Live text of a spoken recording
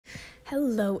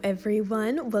Hello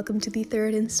everyone, welcome to the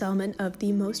third installment of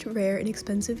the most rare and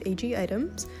expensive AG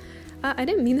items. I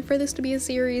didn't mean for this to be a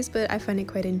series, but I find it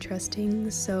quite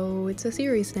interesting, so it's a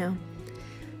series now.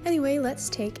 Anyway, let's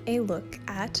take a look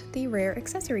at the rare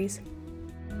accessories.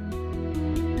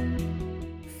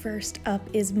 First up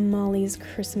is Molly's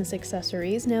Christmas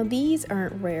accessories. Now these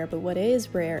aren't rare, but what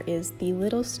is rare is the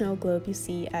little snow globe you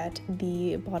see at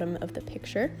the bottom of the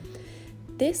picture.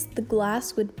 The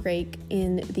glass would break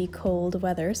in the cold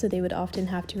weather, so they would often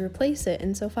have to replace it,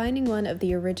 and so finding one of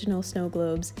the original snow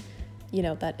globes,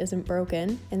 that isn't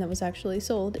broken and that was actually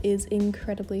sold is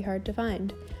incredibly hard to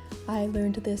find. I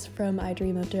learned this from I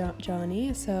Dream of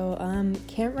Johnny, so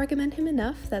can't recommend him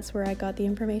enough. That's where I got the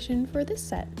information for this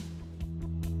set.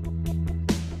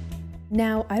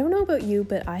 Now, I don't know about you,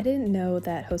 but I didn't know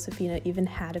that Josefina even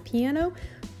had a piano.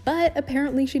 But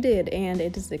apparently she did, and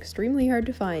it is extremely hard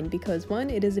to find because one,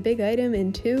 it is a big item,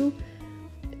 and two,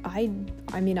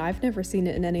 I've never seen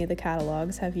it in any of the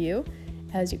catalogs, have you?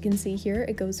 As you can see here,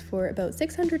 it goes for about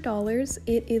 $600.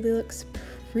 It looks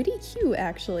pretty cute,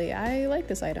 actually. I like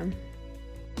this item.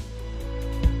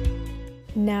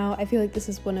 Now, I feel like this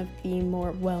is one of the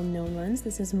more well-known ones.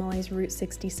 This is Molly's Route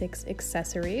 66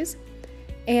 accessories.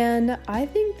 And I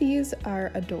think these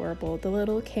are adorable. The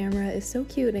little camera is so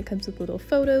cute and it comes with little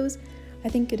photos. I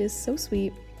think it is so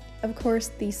sweet. Of course,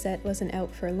 the set wasn't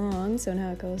out for long, so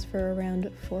now it goes for around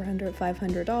 $400,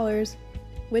 $500,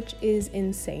 which is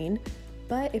insane.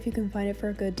 But if you can find it for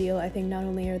a good deal, I think not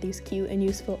only are these cute and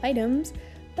useful items,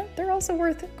 but they're also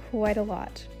worth quite a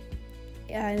lot.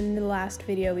 In the last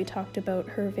video, we talked about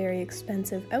her very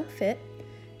expensive outfit,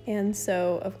 and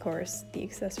so, of course, the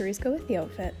accessories go with the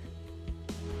outfit.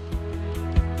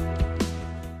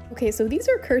 Okay, so these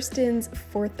are Kirsten's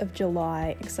 4th of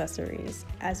July accessories.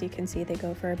 As you can see, they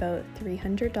go for about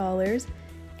 $300.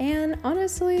 And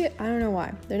honestly, I don't know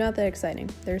why. They're not that exciting.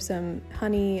 There's some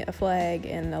honey, a flag,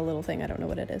 and a little thing. I don't know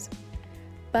what it is.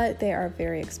 But they are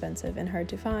very expensive and hard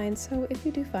to find, so if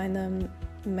you do find them,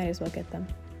 you might as well get them.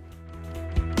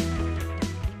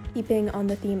 Keeping on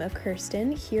the theme of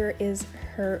Kirsten, here is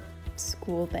her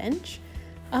school bench.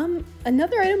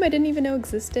 Another item I didn't even know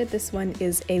existed. This one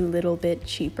is a little bit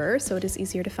cheaper, so it is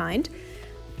easier to find.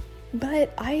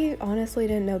 But I honestly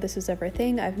didn't know this was ever a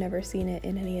thing. I've never seen it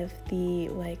in any of the,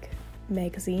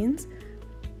 magazines.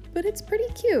 But it's pretty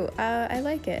cute. I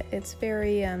like it. It's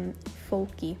very,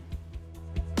 folky.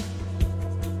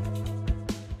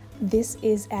 This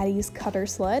is Addie's Cutter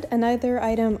Sled, another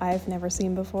item I've never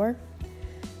seen before.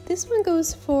 This one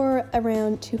goes for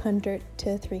around $200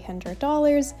 to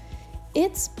 $300.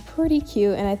 It's pretty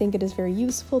cute, and I think it is very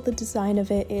useful. The design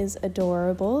of it is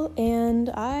adorable, and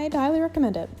I'd highly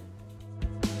recommend it.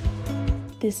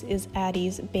 This is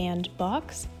Addie's band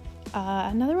box.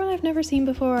 Another one I've never seen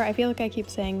before. I feel like I keep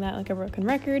saying that like a broken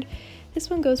record. This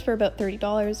one goes for about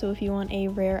 $30, so if you want a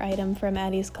rare item from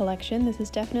Addie's collection, this is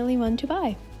definitely one to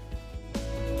buy.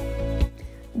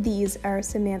 These are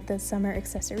Samantha's summer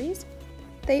accessories.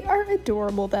 They are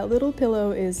adorable. That little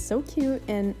pillow is so cute,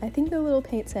 and I think the little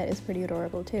paint set is pretty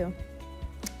adorable too.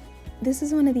 This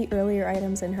is one of the earlier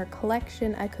items in her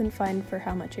collection. I couldn't find for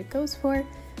how much it goes for,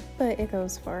 but it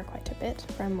goes for quite a bit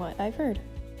from what I've heard.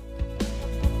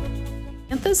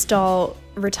 Samantha's doll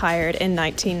retired in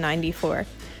 1994,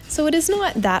 so it is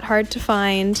not that hard to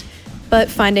find, but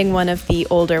finding one of the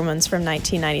older ones from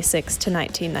 1996 to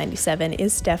 1997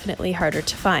 is definitely harder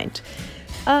to find.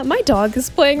 My dog is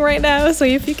playing right now, so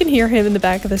if you can hear him in the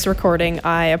back of this recording,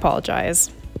 I apologize.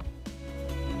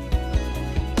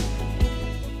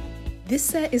 This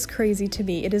set is crazy to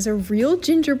me. It is a real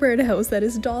gingerbread house that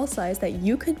is doll size that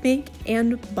you could make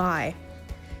and buy.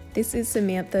 This is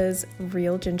Samantha's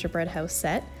real gingerbread house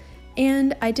set,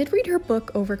 and I did read her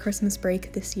book over Christmas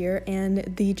break this year, and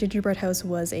the gingerbread house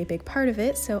was a big part of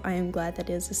it, so I am glad that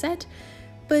it is a set.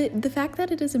 But the fact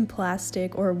that it is in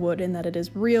plastic or wood and that it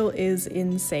is real is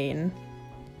insane.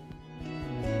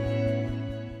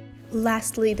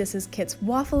 Lastly, this is Kit's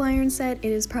waffle iron set.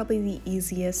 It is probably the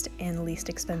easiest and least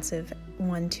expensive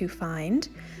one to find.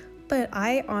 But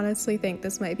I honestly think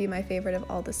this might be my favorite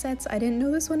of all the sets. I didn't know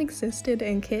this one existed,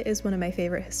 and Kit is one of my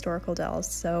favorite historical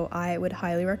dolls, so I would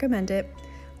highly recommend it.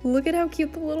 Look at how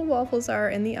cute the little waffles are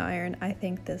in the iron. I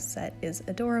think this set is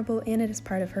adorable, and it is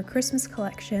part of her Christmas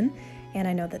collection. And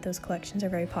I know that those collections are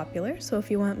very popular, so if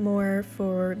you want more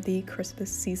for the Christmas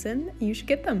season, you should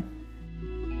get them.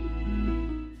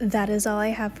 That is all I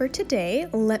have for today.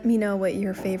 Let me know what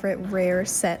your favorite rare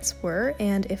sets were,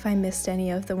 and if I missed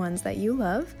any of the ones that you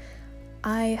love.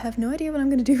 I have no idea what I'm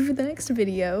going to do for the next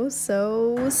video,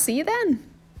 so see you then!